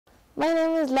My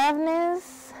name is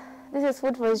Loveness. This is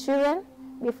Food for the Children.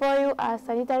 Before you are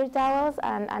sanitary towels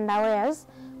and underwears.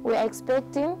 We are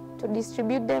expecting to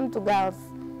distribute them to girls.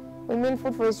 We mean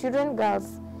Food for the Children,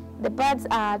 girls. The pads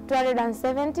are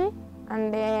 270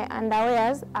 and the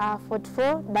underwears are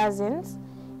 44 dozens,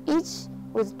 each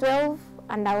with 12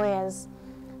 underwears.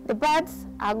 The pads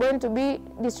are going to be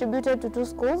distributed to 2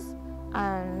 schools,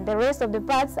 and the rest of the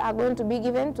pads are going to be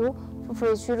given to Food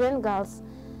for the Children, girls.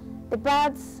 The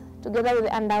pads, together with the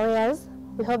underwears,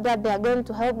 we hope that they are going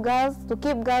to help girls, to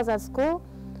keep girls at school,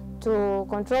 to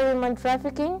control women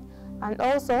trafficking, and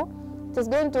also it is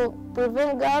going to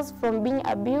prevent girls from being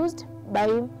abused by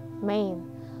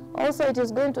men. Also, it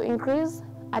is going to increase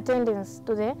attendance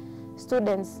to the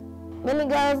students. Many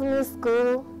girls miss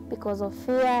school because of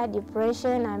fear,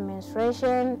 depression, and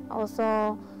menstruation.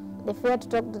 Also, the fear to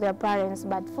talk to their parents.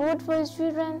 But Food for the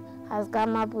Children has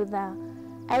come up with the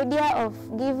idea of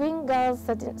giving girls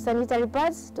sanitary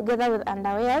pads together with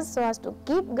underwears so as to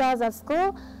keep girls at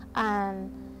school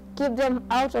and keep them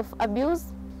out of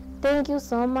abuse. Thank you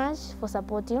so much for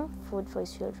supporting Food for the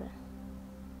Children.